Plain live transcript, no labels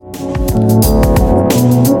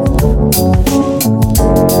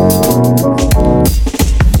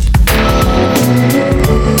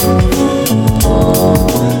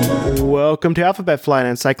Alphabet Flight,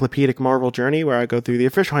 an encyclopedic Marvel journey where I go through the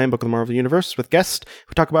official handbook of the Marvel Universe with guests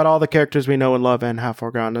who talk about all the characters we know and love and have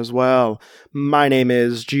forgotten as well. My name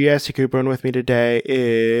is G.S. Cooper, and with me today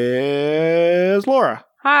is Laura.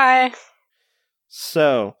 Hi.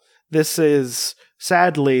 So, this is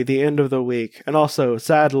sadly the end of the week, and also,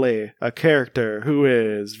 sadly, a character who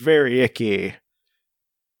is very icky.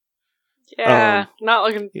 Yeah, not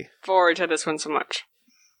looking forward to this one so much.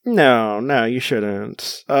 No, you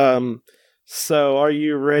shouldn't. So are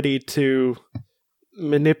you ready to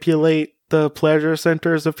manipulate the pleasure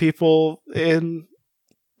centers of people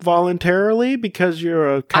involuntarily because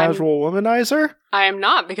you're a casual womanizer? I am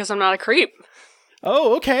not, because I'm not a creep.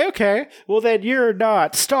 Oh, okay. Well, then you're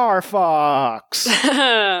not Star Fox.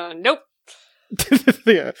 Nope.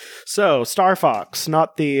 Yeah. So, Star Fox,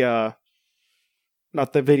 not the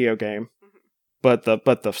video game. But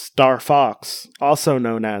the Star Fox, also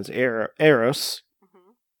known as Eros.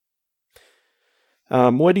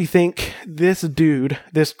 Mm-hmm. What do you think this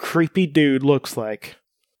creepy dude, looks like?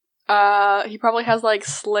 He probably has like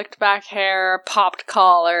slicked back hair, popped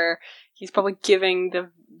collar. He's probably giving the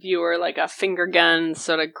viewer like a finger gun,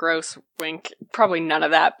 sort of gross wink. Probably none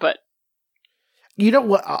of that, but you know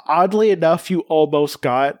what? Oddly enough, you almost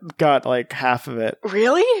got like half of it.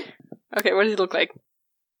 Really? Okay, what does he look like?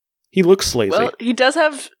 He looks sleazy. Well, he does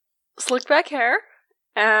have slicked back hair,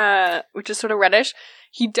 which is sort of reddish.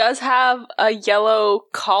 He does have a yellow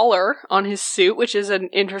collar on his suit, which is an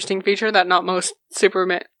interesting feature that not most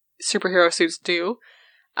superhero suits do.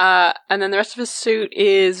 And then the rest of his suit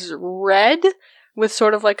is red with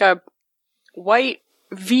sort of like a white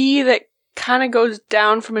V that kind of goes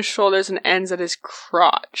down from his shoulders and ends at his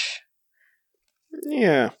crotch.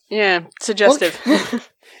 Yeah. Yeah, suggestive. Well,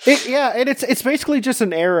 and it's basically just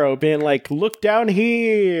an arrow being like, look down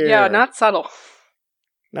here. Yeah, not subtle.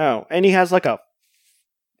 No, and he has like a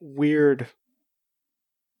weird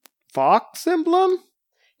fox emblem?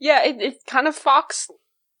 Yeah, it kind of fox.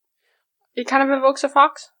 It kind of evokes a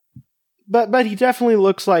fox. But he definitely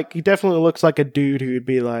looks like a dude who'd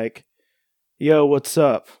be like, yo, what's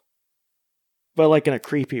up? But like in a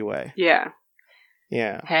creepy way. Yeah.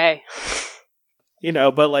 Yeah. Hey.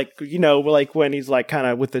 But like when he's like kind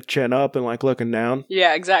of with the chin up and like looking down.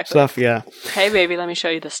 Yeah, exactly. Stuff, yeah. Hey baby, let me show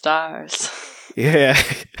you the stars. Yeah.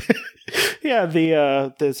 Yeah,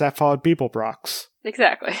 the Zaphod Beeblebrox.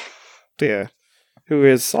 Exactly. Yeah. Who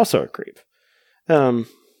is also a creep.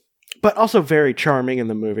 But also very charming in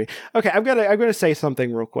the movie. Okay, I'm gonna say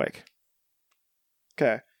something real quick.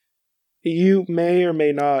 Okay. You may or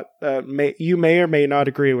may not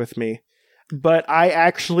agree with me. But I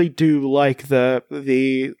actually do like the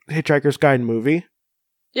Hitchhiker's Guide movie.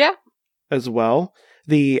 Yeah. As well.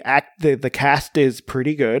 The cast is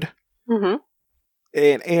pretty good. Mm-hmm.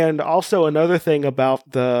 And also another thing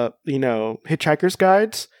about the, Hitchhiker's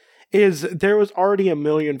Guides is there was already a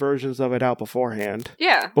million versions of it out beforehand.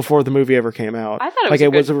 Yeah. Before the movie ever came out. I thought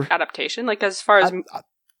it was a good adaptation. Like as far as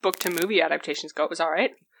book to movie adaptations go, it was all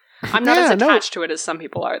right. I'm not as attached to it as some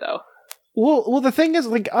people are, though. Well, the thing is,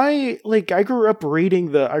 I grew up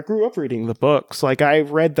reading the books. Like, I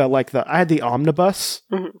read I had the omnibus.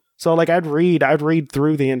 Mm-hmm. So, I'd read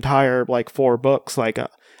through the entire, 4 books.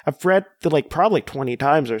 I've read, probably 20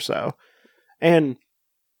 times or so. And,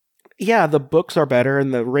 yeah, the books are better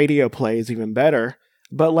and the radio play is even better.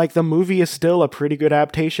 But, the movie is still a pretty good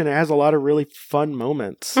adaptation. It has a lot of really fun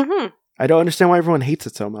moments. Mm-hmm. I don't understand why everyone hates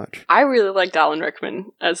it so much. I really liked Alan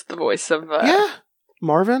Rickman as the voice of... Yeah.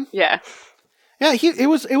 Marvin? Yeah. Yeah, it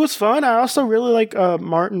was fun. I also really like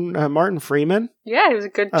Martin Freeman. Yeah, he was a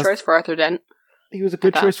good choice for Arthur Dent. He was a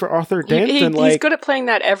good choice for Arthur Dent. He's good at playing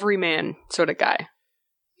that everyman sort of guy.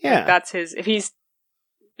 Yeah. That's his... If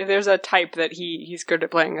there's a type that he's good at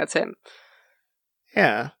playing, that's him.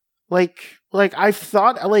 Yeah. I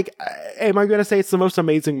thought, am I going to say it's the most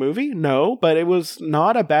amazing movie? No, but it was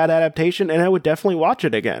not a bad adaptation, and I would definitely watch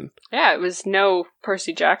it again. Yeah, it was no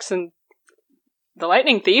Percy Jackson... The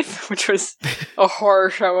Lightning Thief, which was a horror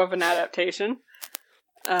show of an adaptation.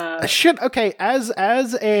 As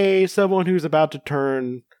someone who's about to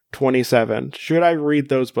turn 27, should I read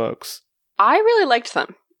those books? I really liked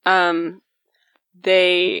them.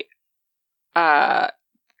 They're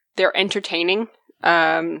entertaining.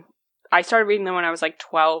 I started reading them when I was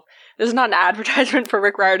 12. This is not an advertisement for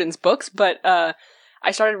Rick Riordan's books, but I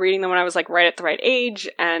started reading them when I was right at the right age,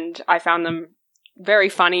 and I found them very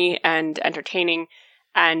funny and entertaining,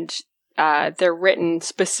 and they're written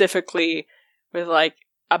specifically with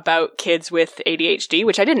about kids with ADHD,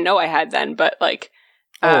 which I didn't know I had then, but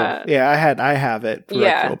yeah, I have it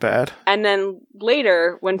real bad. And then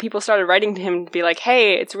later, when people started writing to him to be like,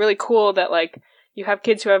 hey, it's really cool that you have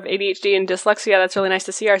kids who have ADHD and dyslexia, that's really nice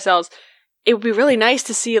to see ourselves. It would be really nice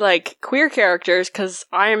to see, like, queer characters, because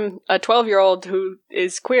I'm a 12-year-old who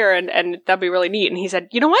is queer, and that'd be really neat. And he said,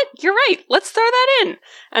 you know what? You're right. Let's throw that in.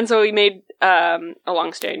 And so he made a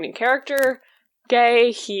long-standing character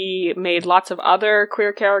gay. He made lots of other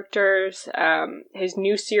queer characters. His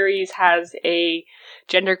new series has a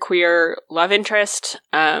genderqueer love interest.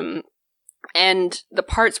 And the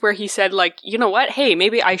parts where he said, like, you know what? Hey,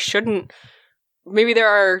 maybe there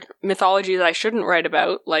are mythologies I shouldn't write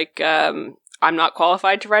about, like, I'm not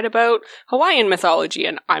qualified to write about Hawaiian mythology,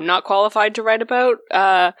 and I'm not qualified to write about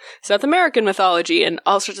South American mythology, and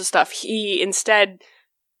all sorts of stuff. He instead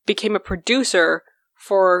became a producer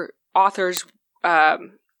for authors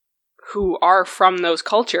who are from those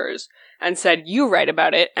cultures, and said, you write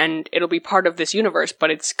about it, and it'll be part of this universe,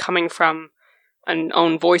 but it's coming from an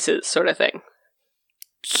own voices sort of thing.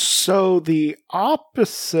 So the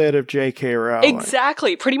opposite of J.K. Rowling.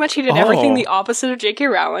 Exactly. Pretty much he did everything the opposite of J.K.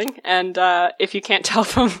 Rowling. And if you can't tell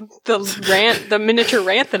from the miniature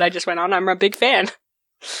rant that I just went on, I'm a big fan.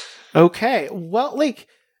 Okay. Well, like,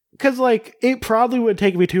 because, like, it probably would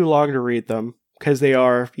take me too long to read them, because they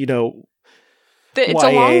are, you know,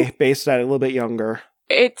 YA, based at a little bit younger.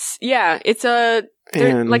 It's a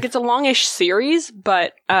longish series,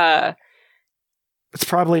 but it's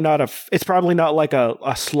probably not like a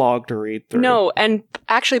slog to read through. No, and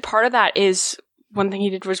actually part of that is, one thing he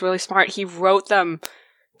did was really smart. He wrote them,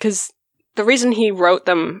 because the reason he wrote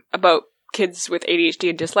them about kids with ADHD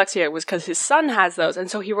and dyslexia was because his son has those,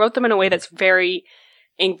 and so he wrote them in a way that's very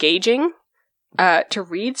engaging to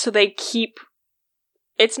read, so they keep...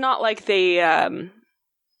 It's not like they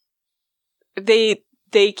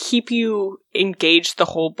keep you engaged the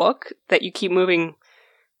whole book, that you keep moving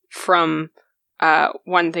from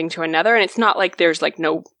one thing to another, and it's not like there's like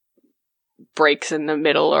no breaks in the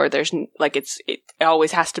middle, or there's like it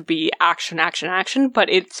always has to be action, but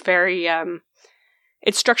it's very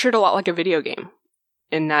it's structured a lot like a video game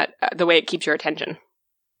in that the way it keeps your attention.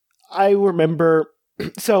 I remember,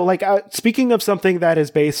 so like speaking of something that is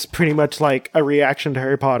based pretty much like a reaction to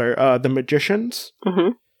Harry Potter, The Magicians.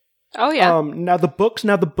 Mm-hmm. Oh yeah. Now the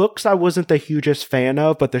books I wasn't the hugest fan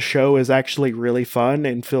of, but the show is actually really fun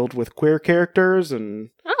and filled with queer characters, and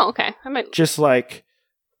oh okay, I might just like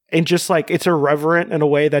it's irreverent in a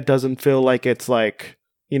way that doesn't feel like it's like,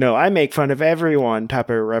 you know, I make fun of everyone type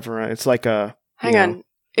of irreverent. It's like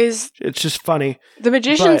it's just funny. The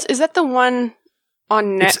Magicians, is that the one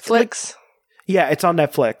on Netflix? Yeah, it's on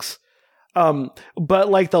Netflix. But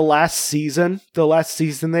like the last season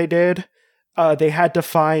they did. They had to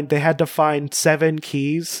find 7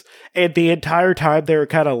 keys, and the entire time they were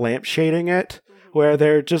kind of lampshading it, where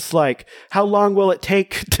they're just like, how long will it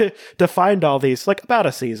take to find all these? Like, about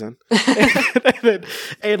a season.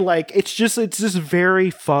 and like, it's just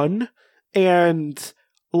very fun, and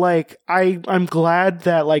like, I'm glad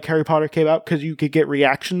that like Harry Potter came out, because you could get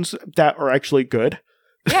reactions that are actually good.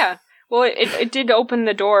 Yeah. Well, it did open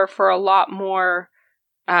the door for a lot more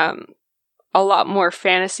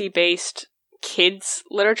fantasy-based kids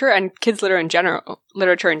literature, and kids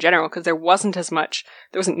literature in general, because there wasn't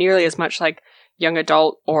nearly as much like young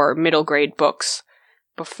adult or middle grade books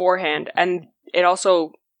beforehand, and it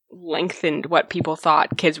also lengthened what people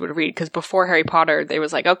thought kids would read, because before Harry Potter they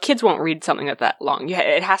was like, oh, kids won't read something that long,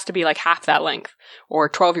 it has to be like half that length, or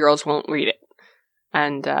 12-year-olds won't read it,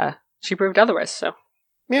 and she proved otherwise. So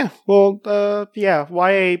yeah, well,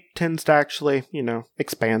 YA tends to actually, you know,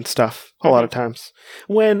 expand stuff a lot of times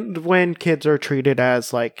when kids are treated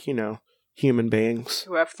as, like, you know, human beings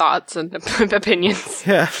who have thoughts and opinions.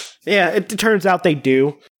 Yeah, it turns out they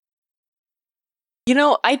do. You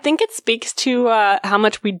know, I think it speaks to how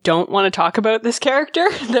much we don't want to talk about this character,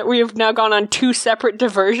 that we have now gone on 2 separate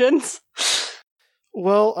diversions.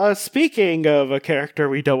 Well, speaking of a character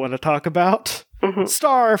we don't want to talk about,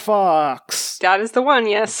 Star Fox. That is the one,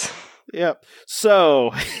 yes. Yep. So,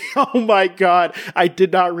 oh my god, I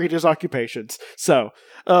did not read his occupations. So,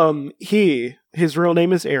 his real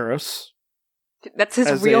name is Eros. That's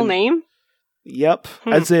his real name? Yep.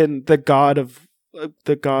 As in the god of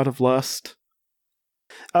lust.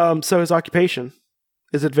 So his occupation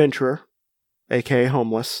is adventurer, aka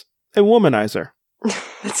homeless, and womanizer.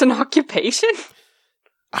 That's an occupation?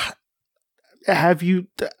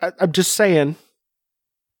 I'm just saying,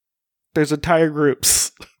 there's entire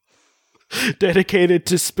groups dedicated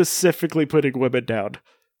to specifically putting women down.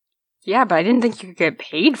 Yeah, but I didn't think you could get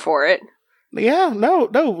paid for it. Yeah, no,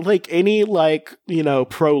 like any, like, you know,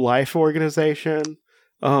 pro-life organization.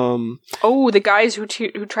 Oh, the guys who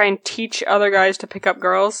try and teach other guys to pick up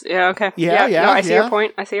girls. Yeah, okay. Yeah. No, I see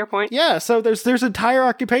your point. Yeah, so there's entire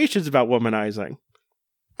occupations about womanizing.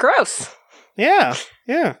 Gross. Yeah,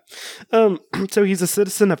 yeah. So he's a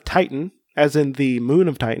citizen of Titan, as in the moon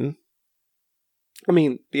of Titan. I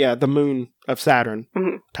mean, yeah, the moon of Saturn,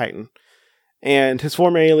 Titan. And his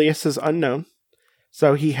former alias is unknown.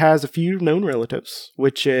 So he has a few known relatives,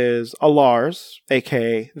 which is Alars,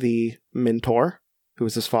 aka the Mentor, who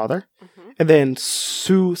is his father. And then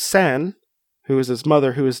Susan, who is his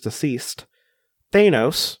mother, who is deceased.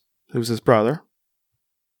 Thanos, who's his brother.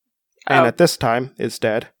 And at this time is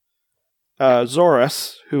dead.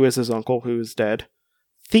 Zorus, who is his uncle, who is dead.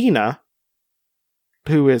 Thena,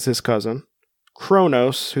 who is his cousin.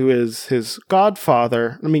 Kronos, who is his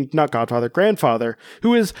grandfather,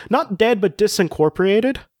 who is not dead but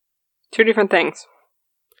disincorporated. Two different things.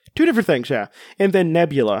 Two different things, yeah. And then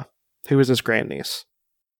Nebula, who is his grandniece.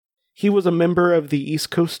 He was a member of the East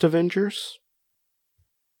Coast Avengers.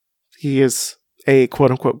 He is a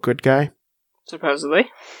quote-unquote good guy. Supposedly.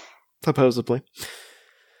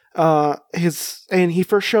 And he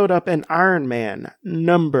first showed up in Iron Man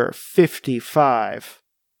number 55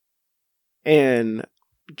 in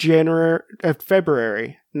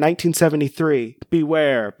February 1973.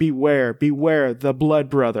 Beware, beware, beware the Blood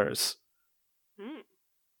Brothers.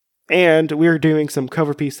 And we're doing some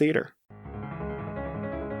cover piece theater.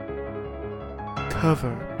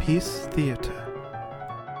 Cover piece theater.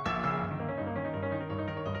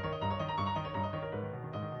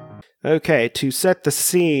 Okay, to set the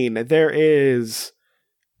scene, there is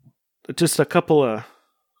just a couple of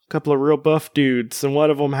real buff dudes, and one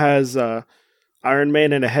of them has Iron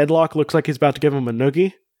Man in a headlock. Looks like he's about to give him a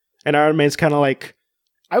noogie, and Iron Man's kind of like,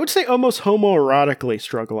 I would say, almost homoerotically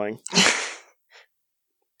struggling.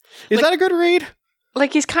 Is that a good read?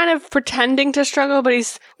 Like he's kind of pretending to struggle, but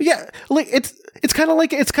he's like it's kind of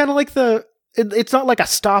like it's not like a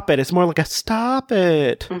stop it. It's more like a stop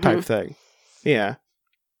it type thing. Yeah.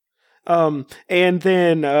 And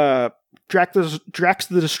then Drax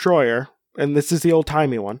the Destroyer, and this is the old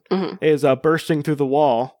timey one, is bursting through the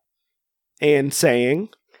wall and saying,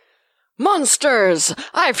 "Monsters!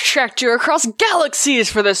 I've tracked you across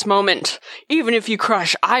galaxies for this moment. Even if you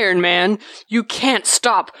crush Iron Man, you can't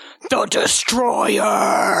stop the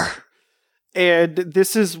Destroyer." And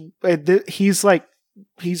this is he's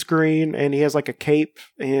green and he has like a cape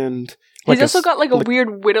and he's also got like a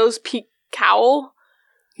weird widow's peak cowl.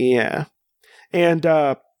 Yeah. And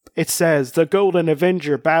it says, the Golden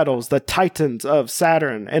Avenger battles the Titans of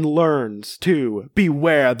Saturn and learns to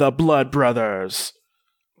beware the Blood Brothers.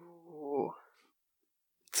 Ooh.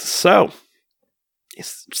 So,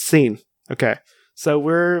 it's scene. Okay. So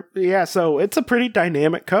so it's a pretty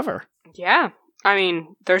dynamic cover. Yeah. I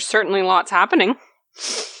mean, there's certainly lots happening.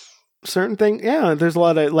 There's a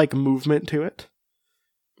lot of like movement to it.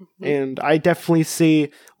 And I definitely see,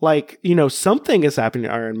 like, something is happening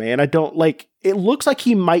to Iron Man. I don't, it looks like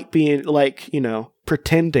he might be,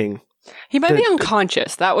 pretending. He might be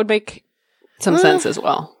unconscious. That would make some sense as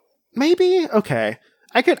well. Maybe? Okay.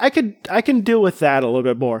 I can deal with that a little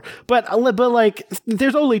bit more. But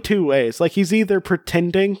there's only two ways. Like, he's either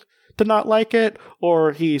pretending to not like it,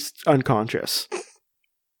 or he's unconscious.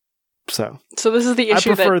 So this is the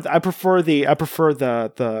issue I prefer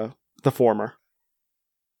the former.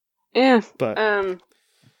 Yeah, but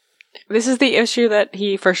this is the issue that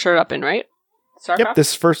he first showed up in, right? Star Fox? Yep,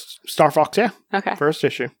 this first Star Fox, yeah. Okay. First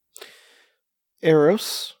issue.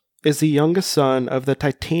 Eros is the youngest son of the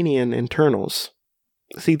Titanian Internals.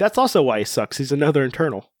 See, that's also why he sucks. He's another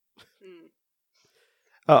Internal.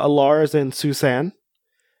 Alars and Susan.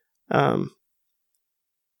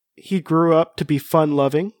 He grew up to be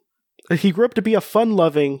fun-loving. He grew up to be a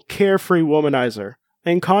fun-loving, carefree womanizer.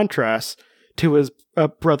 In contrast to his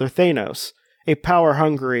brother Thanos, a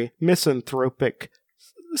power-hungry, misanthropic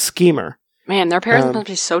schemer. Man, their parents must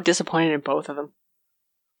be so disappointed in both of them.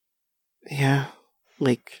 Yeah, it's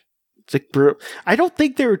like I don't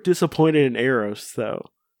think they were disappointed in Eros, though.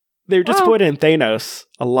 They were disappointed in Thanos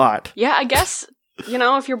a lot. Yeah, I guess,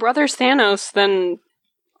 if your brother's Thanos, then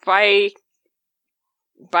by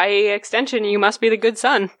extension, you must be the good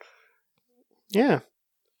son. Yeah.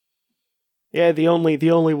 Yeah, the only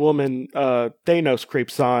woman Thanos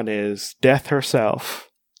creeps on is Death herself.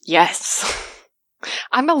 Yes.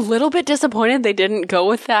 I'm a little bit disappointed they didn't go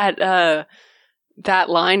with that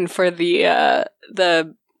line for the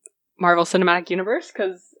Marvel Cinematic Universe,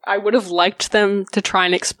 because I would have liked them to try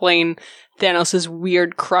and explain Thanos'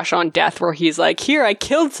 weird crush on Death, where he's like, "Here, I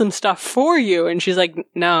killed some stuff for you," and she's like,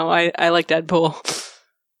 "No, I like Deadpool."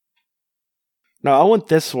 No, I want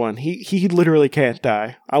this one. He literally can't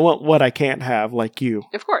die. I want what I can't have, like you.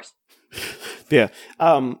 Of course. Yeah.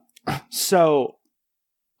 So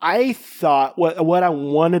I thought what I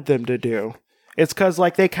wanted them to do It's because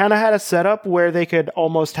like they kind of had a setup where they could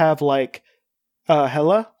almost have like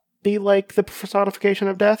Hela be like the personification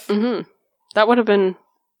of death. Mm-hmm. That would have been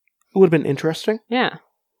interesting. Yeah.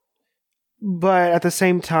 But at the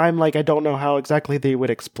same time, like I don't know how exactly they would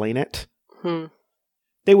explain it.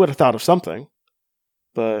 They would have thought of something,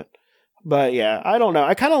 but yeah, I don't know.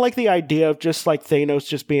 I kind of like the idea of just like Thanos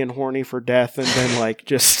just being horny for death and then like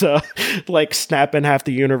just like snapping half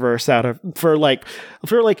the universe out of for like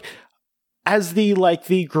as the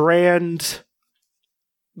grand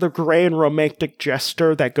romantic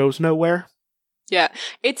gesture that goes nowhere. Yeah,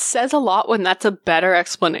 it says a lot when that's a better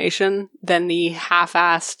explanation than the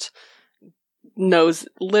half-assed knows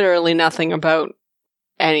literally nothing about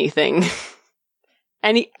anything.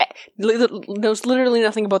 Knows literally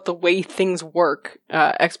nothing about the way things work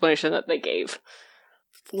explanation that they gave.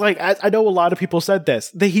 Like, I know a lot of people said this.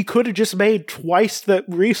 That he could have just made twice the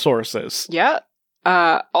resources. Yeah.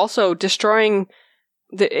 Also, destroying...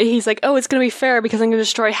 he's like, oh, it's going to be fair because I'm going to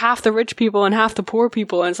destroy half the rich people and half the poor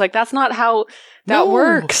people. And it's like, that's not how that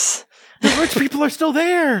works. The rich people are still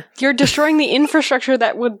there. You're destroying the infrastructure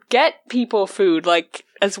that would get people food, like,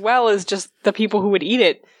 as well as just the people who would eat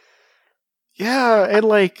it. Yeah, and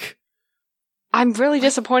like... I'm really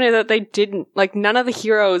disappointed that they didn't, like, none of the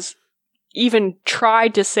heroes even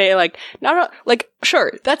tried to say, like, no, like,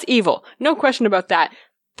 sure, that's evil. No question about that.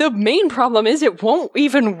 The main problem is it won't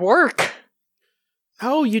even work.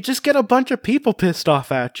 Oh, you just get a bunch of people pissed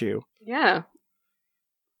off at you. Yeah.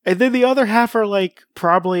 And then the other half are, like,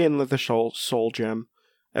 probably in the soul gem,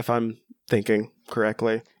 if I'm thinking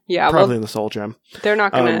correctly. Yeah, probably in the soul gem. They're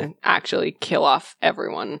not going to actually kill off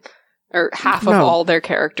everyone, or half of all their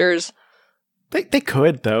characters. They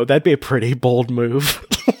could, though. That'd be a pretty bold move.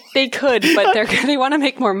 They could, but they want to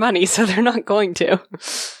make more money, so they're not going to.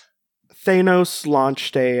 Thanos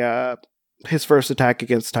launched his first attack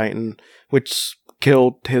against Titan, which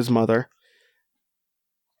killed his mother.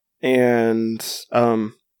 And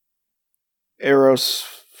Eros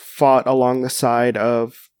fought along the side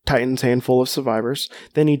of Titan's handful of survivors.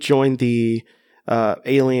 Then he joined the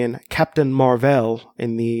alien Captain Marvel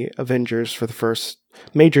in the Avengers for the first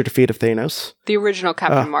major defeat of Thanos. The original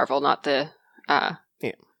Captain Marvel, not the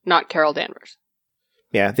not Carol Danvers.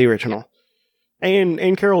 Yeah, the original. Yeah.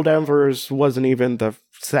 And Carol Danvers wasn't even the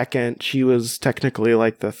second. She was technically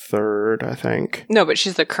like the third, I think. No, but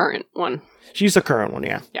she's the current one. She's the current one,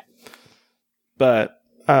 yeah. Yeah. But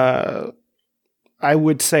I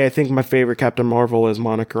would say I think my favorite Captain Marvel is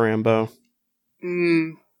Monica Rambeau.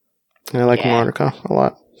 I like Monica a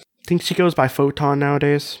lot. I think she goes by Photon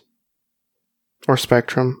nowadays. Or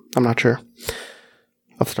Spectrum. I'm not sure.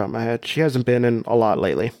 Off the top of my head. She hasn't been in a lot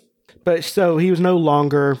lately. But so he was no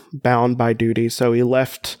longer bound by duty, so he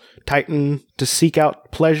left Titan to seek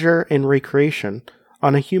out pleasure and recreation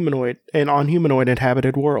on humanoid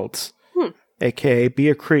inhabited worlds. AKA be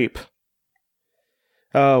a creep.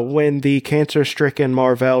 When the cancer-stricken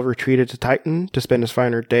Marvel retreated to Titan to spend his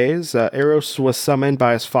final days, Eros was summoned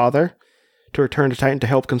by his father to return to Titan to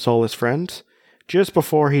help console his friends. Just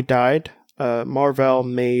before he died, Marvel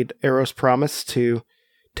made Eros promise to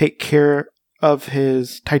take care of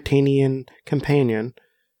his Titanian companion,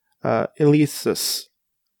 Elesis,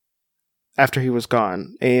 after he was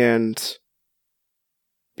gone, and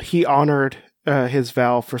he honored his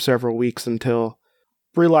vow for several weeks until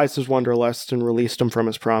realized his wanderlust and released him from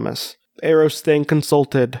his promise. Eros then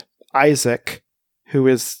consulted Isaac, who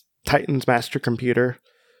is Titan's master computer,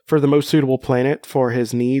 for the most suitable planet for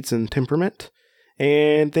his needs and temperament,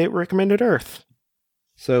 and they recommended Earth.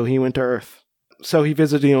 So he went to Earth. So he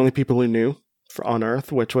visited the only people he knew on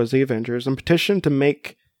Earth, which was the Avengers, and petitioned to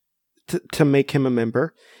make him a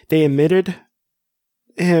member. They admitted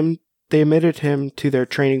him to their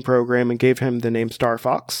training program and gave him the name Star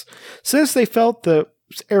Fox, since they felt that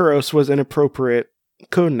Eros was an appropriate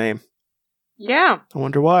code name. Yeah. I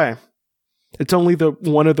wonder why. It's only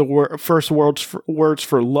one of the first words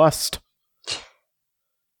for lust.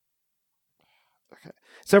 Okay.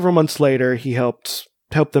 Several months later, he helped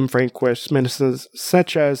them vanquish menaces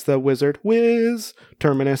such as the Wizard, Wiz,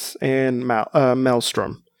 Terminus, and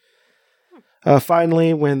Maelstrom.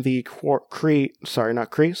 Finally, when the Skrull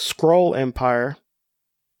Empire,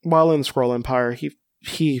 while in Skrull Empire,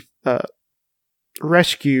 he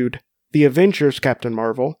rescued the Avengers Captain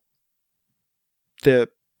Marvel, the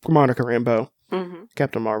Monica Rambeau,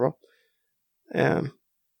 Captain Marvel.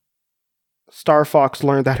 Star Fox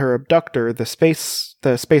learned that her abductor, the space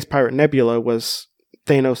pirate Nebula, was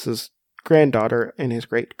Thanos' granddaughter and his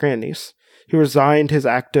great-grandniece. He resigned his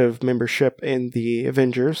active membership in the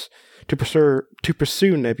Avengers to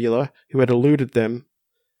pursue Nebula, who had eluded them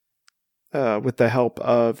with the help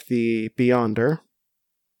of the Beyonder.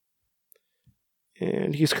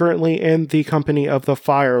 And he's currently in the company of the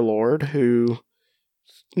Fire Lord, who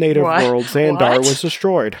native world Xandar was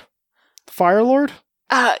destroyed. Fire Lord?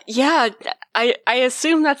 Yeah. I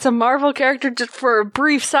assume that's a Marvel character. Just for a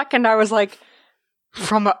brief second, I was like,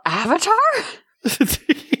 from Avatar?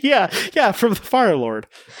 yeah, from the Fire Lord.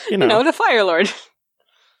 You know, the Fire Lord.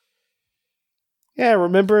 Yeah,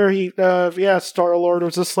 remember Star-Lord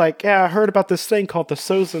was just like, I heard about this thing called the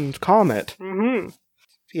Sozin Comet. Mm-hmm.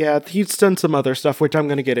 Yeah, he's done some other stuff, which I'm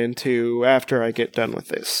going to get into after I get done with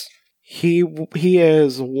this. He's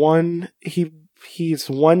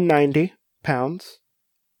 190 pounds,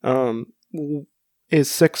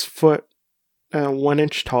 is 6 foot, 1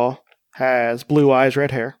 inch tall, has blue eyes,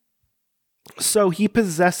 red hair. So he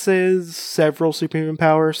possesses several superhuman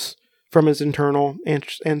powers from his internal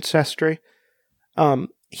ancestry.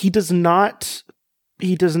 He does not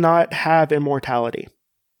have immortality,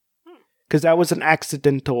 because that was an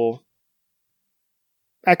accidental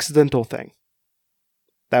thing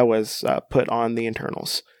that was put on the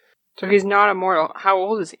internals. So he's not immortal. How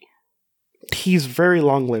old is he? He's very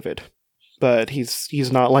long-lived, but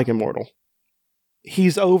he's not like immortal.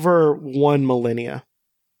 He's over 1 millennia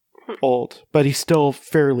old, but he's still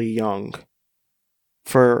fairly young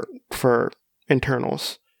for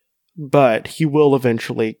internals. But he will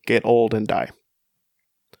eventually get old and die.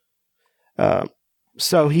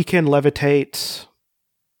 So he can levitate.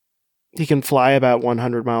 He can fly about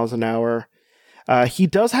 100 miles an hour. He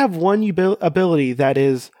does have one ability that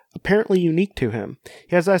is apparently unique to him.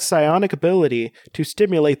 He has a psionic ability to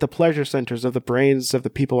stimulate the pleasure centers of the brains of the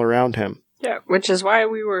people around him. Yeah, which is why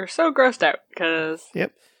we were so grossed out, because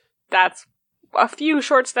that's a few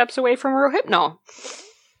short steps away from Rohypnol.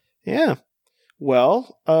 Yeah.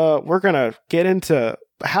 Well, we're going to get into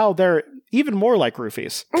how they're even more like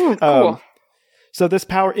roofies. Cool. So this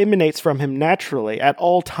power emanates from him naturally at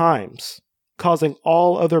all times, causing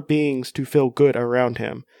all other beings to feel good around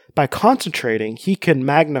him. By concentrating, he can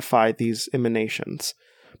magnify these emanations,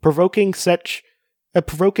 provoking such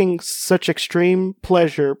extreme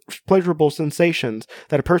pleasurable sensations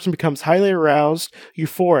that a person becomes highly aroused,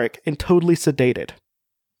 euphoric, and totally sedated.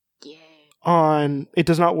 It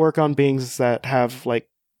does not work on beings that have, like,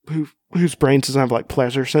 whose brains doesn't have, like,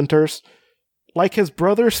 pleasure centers. Like his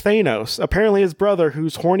brother's Thanos. Apparently his brother,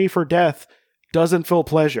 who's horny for death, doesn't feel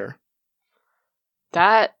pleasure.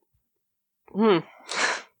 Does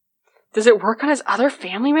it work on his other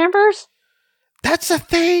family members? That's a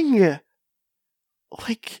thing!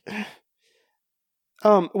 Like...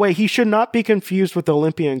 wait, he should not be confused with the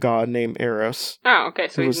Olympian god named Eros. Oh, okay,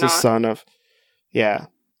 so he's not. Who was the son of... Yeah.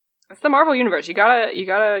 It's the Marvel Universe. You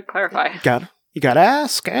gotta clarify. You gotta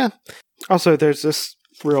ask, yeah. Also, there's this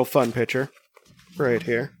real fun picture right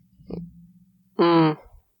here.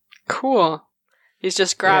 Cool. He's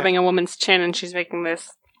just grabbing a woman's chin and she's making this...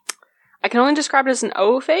 I can only describe it as an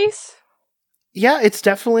O face? Yeah, it's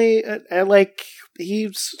definitely, he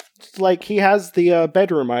has the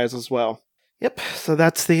bedroom eyes as well. Yep, so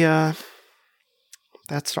that's that's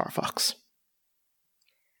Star Fox.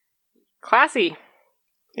 Classy.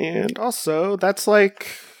 And also, that's we're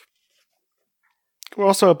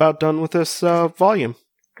also about done with this volume.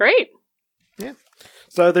 Great. Yeah.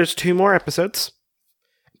 So there's 2 more episodes.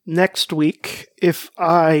 Next week, if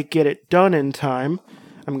I get it done in time,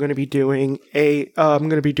 I'm going to be doing a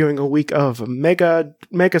week of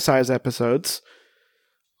mega size episodes,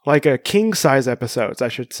 like a king size episodes, I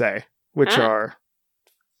should say, which are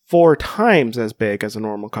 4 times as big as a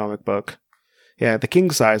normal comic book. Yeah, the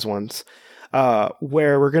king size ones.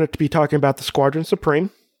 Where we're going to be talking about the Squadron Supreme.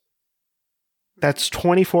 That's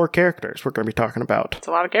 24 characters we're going to be talking about. It's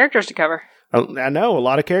a lot of characters to cover. I know, a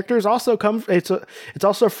lot of characters also come... It's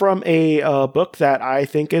also from a book that I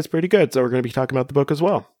think is pretty good, so we're going to be talking about the book as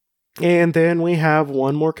well. And then we have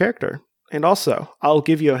 1 more character. And also, I'll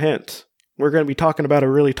give you a hint. We're going to be talking about a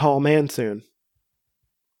really tall man soon.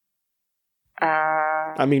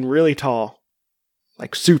 I mean, really tall.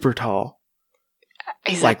 Like, super tall.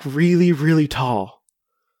 He's like really, really tall.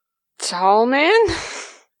 Tall man?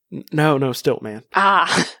 No, Stilt Man.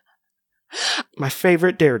 My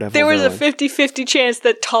favorite Daredevil There was villain. a 50-50 chance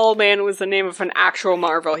that Tall Man was the name of an actual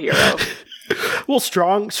Marvel hero. Well,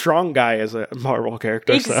 Strong Guy is a Marvel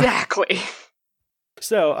character. Exactly.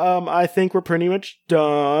 So, I think we're pretty much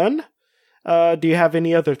done. Do you have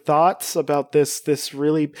any other thoughts about this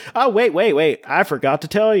really... Oh, wait. I forgot to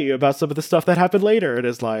tell you about some of the stuff that happened later in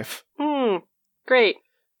his life. Great.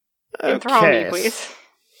 Enthrall me, please.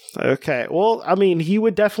 Okay. Well, I mean, he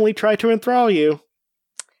would definitely try to enthrall you.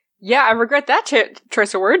 Yeah, I regret that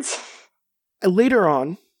choice of words. Later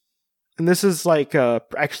on, and this is like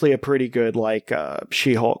actually a pretty good like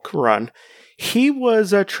She-Hulk run. He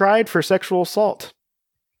was tried for sexual assault.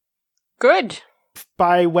 Good.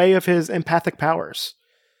 By way of his empathic powers.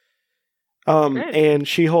 And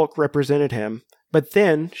She-Hulk represented him. But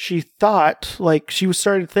then she thought, like, she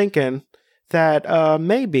started thinking that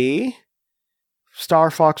maybe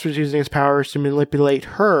Star Fox was using his powers to manipulate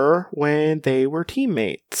her when they were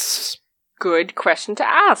teammates. Good question to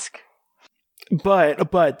ask.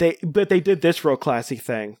 But they did this real classy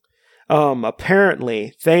thing.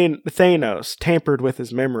 Apparently, Thanos tampered with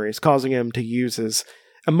his memories, causing him to use his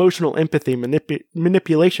emotional empathy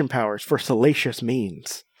manipulation powers for salacious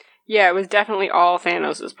means. Yeah, it was definitely all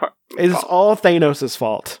Thanos' fault. It is all Thanos'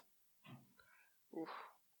 fault.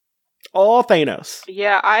 All Thanos.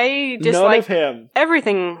 Yeah, I dislike none of him.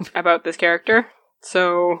 Everything about this character.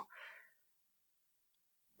 So,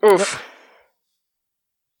 oof.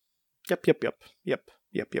 Yep.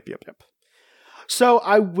 So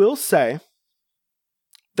I will say,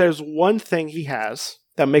 there's one thing he has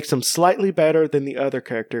that makes him slightly better than the other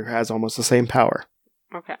character who has almost the same power.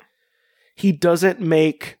 Okay. He doesn't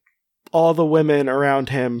make all the women around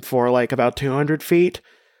him for like about 200 feet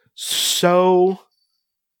so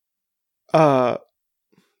tied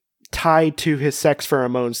to his sex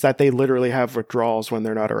pheromones that they literally have withdrawals when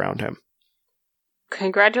they're not around him.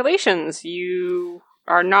 Congratulations, you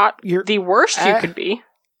are not the worst you could be.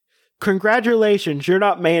 Congratulations, you're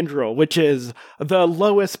not Mandrill, which is the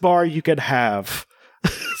lowest bar you could have.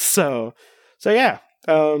 So yeah,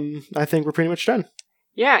 I think we're pretty much done.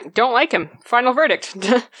 Yeah, don't like him. Final verdict.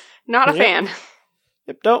 Not a fan.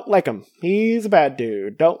 Yep, don't like him. He's a bad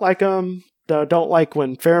dude. Don't like him. Don't like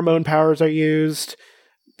when pheromone powers are used.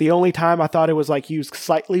 The only time I thought it was like used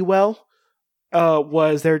slightly well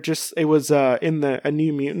was in the A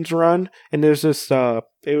New Mutants run, and there's this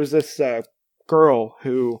girl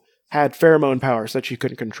who had pheromone powers that she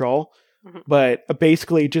couldn't control, but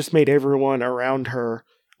basically just made everyone around her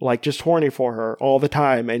like just horny for her all the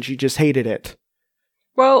time, and she just hated it.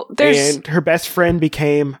 Well, and her best friend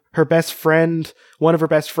became her best friend. One of her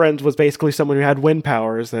best friends was basically someone who had wind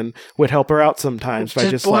powers and would help her out sometimes by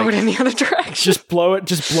just blow it in the other direction. Just blowing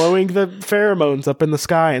the pheromones up in the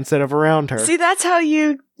sky instead of around her. See, that's how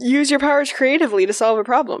you use your powers creatively to solve a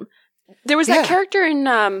problem. There was that character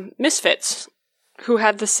in Misfits who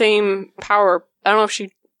had the same power. I don't know if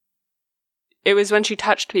it was when she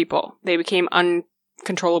touched people, they became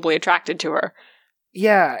uncontrollably attracted to her.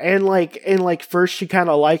 Yeah, and first she kind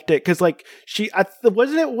of liked it because wasn't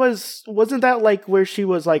that like where she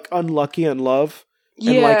was like unlucky in love,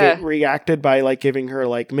 and like it reacted by like giving her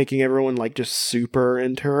like making everyone like just super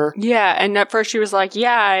into her. Yeah, and at first she was like,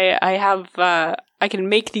 yeah, I have I can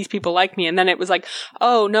make these people like me, and then it was like,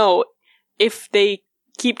 oh no, if they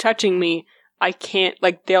keep touching me, I can't,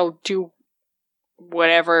 like, they'll do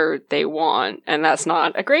whatever they want, and that's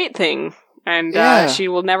not a great thing. And she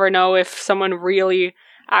will never know if someone really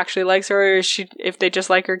actually likes her, or if they just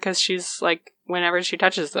like her because she's, like, whenever she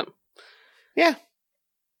touches them. Yeah.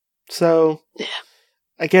 So,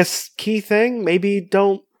 I guess key thing, maybe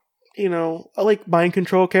don't, I like mind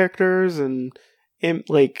control characters and,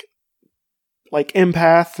 like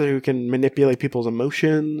empath who can manipulate people's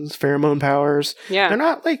emotions, pheromone powers. Yeah. They're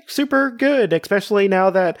not, like, super good, especially now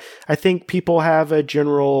that I think people have a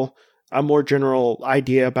more general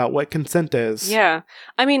idea about what consent is. Yeah.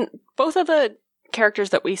 I mean, both of the characters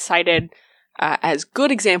that we cited as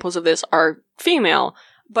good examples of this are female,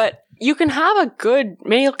 but you can have a good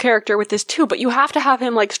male character with this too, but you have to have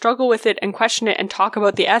him, like, struggle with it and question it and talk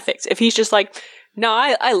about the ethics. If he's just like, no,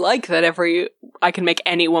 I like that I can make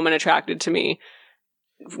any woman attracted to me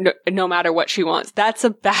no matter what she wants. That's a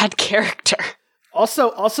bad character.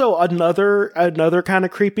 Also, another kind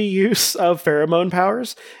of creepy use of pheromone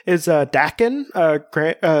powers is Daken,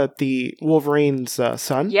 the Wolverine's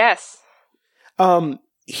son. Yes.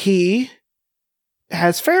 He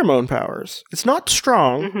has pheromone powers. It's not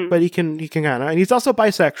strong, but he can kind of, and he's also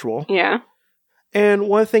bisexual. Yeah. And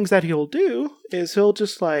one of the things that he'll do is he'll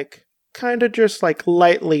just like kind of just like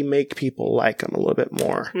lightly make people like him a little bit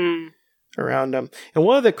more around him. And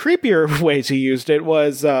one of the creepier ways he used it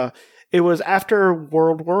was after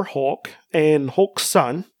World War Hulk and Hulk's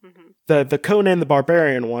son, the Conan the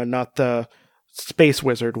Barbarian one, not the Space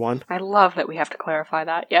Wizard one. I love that we have to clarify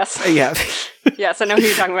that. Yes. Yeah. Yes, I know who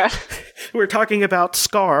you're talking about. We're talking about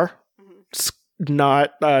Scar,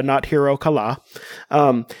 not Hero Kala.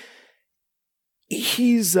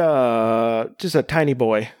 He's just a tiny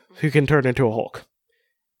boy who can turn into a Hulk.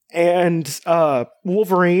 And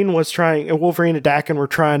Wolverine and Daken were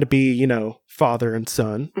trying to be, father and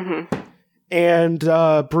son. And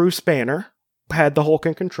Bruce Banner had the Hulk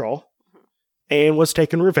in control. and was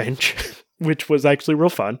taking revenge, which was actually real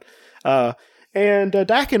fun. And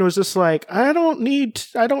Dakin was just like, I don't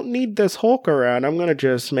need this Hulk around. I'm gonna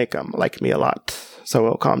just make him like me a lot, so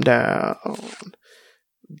he'll calm down.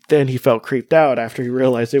 Then he felt creeped out after he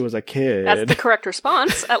realized it was a kid. That's the correct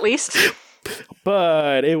response, at least.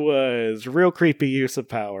 But it was real creepy use of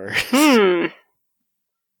power.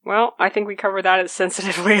 Well, I think we covered that as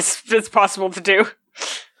sensitively as it's possible to do.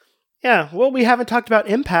 Yeah, well, we haven't talked about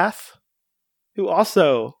Empath, who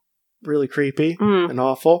also really creepy and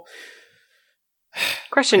awful.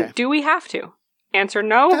 Question, okay. Do we have to? Answer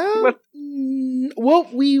no? Well,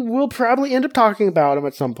 we will probably end up talking about him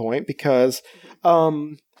at some point, because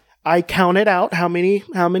I counted out how many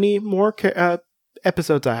more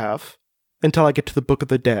episodes I have until I get to the Book of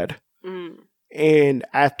the Dead. And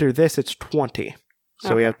after this, it's 20.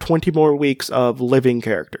 So we have 20 more weeks of living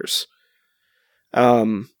characters.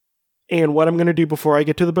 And what I'm going to do before I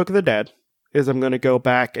get to the Book of the Dead is I'm going to go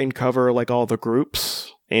back and cover like all the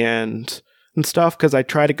groups and stuff, because I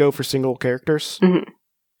try to go for single characters.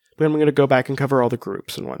 But I'm going to go back and cover all the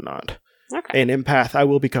groups and whatnot. Okay. And Empath, I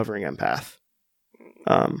will be covering Empath.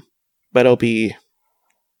 But it'll be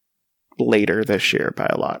later this year by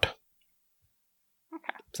a lot.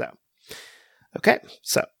 Okay,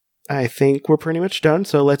 so I think we're pretty much done,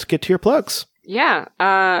 so let's get to your plugs.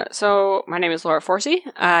 Yeah, so my name is Laura Forsey.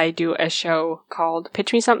 I do a show called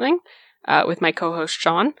Pitch Me Something with my co-host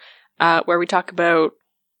Sean, where we talk about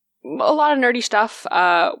a lot of nerdy stuff,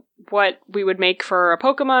 what we would make for a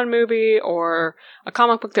Pokemon movie or a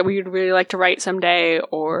comic book that we would really like to write someday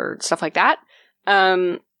or stuff like that.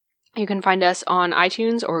 You can find us on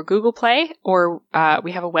iTunes or Google Play, or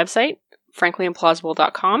we have a website,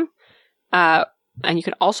 franklyimplausible.com. And you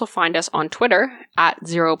can also find us on Twitter at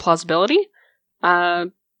Zero Plausibility.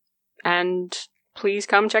 And please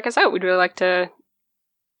come check us out. We'd really like to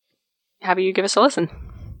have you give us a listen.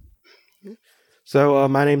 So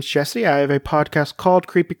my name's Jesse. I have a podcast called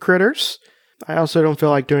Creepy Critters. I also don't feel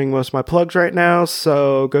like doing most of my plugs right now,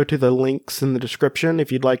 so go to the links in the description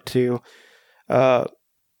if you'd like to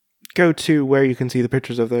go to where you can see the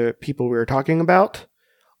pictures of the people we were talking about,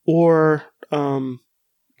 or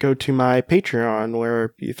go to my Patreon,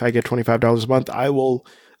 where if I get $25 a month, I will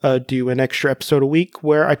do an extra episode a week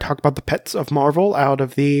where I talk about the pets of Marvel out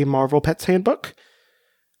of the Marvel Pets Handbook,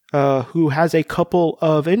 who has a couple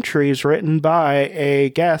of entries written by a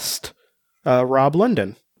guest, Rob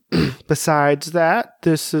London. Besides that,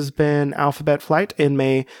 this has been Alphabet Flight, and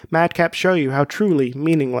may Madcap show you how truly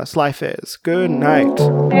meaningless life is. Good night.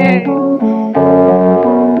 Yay.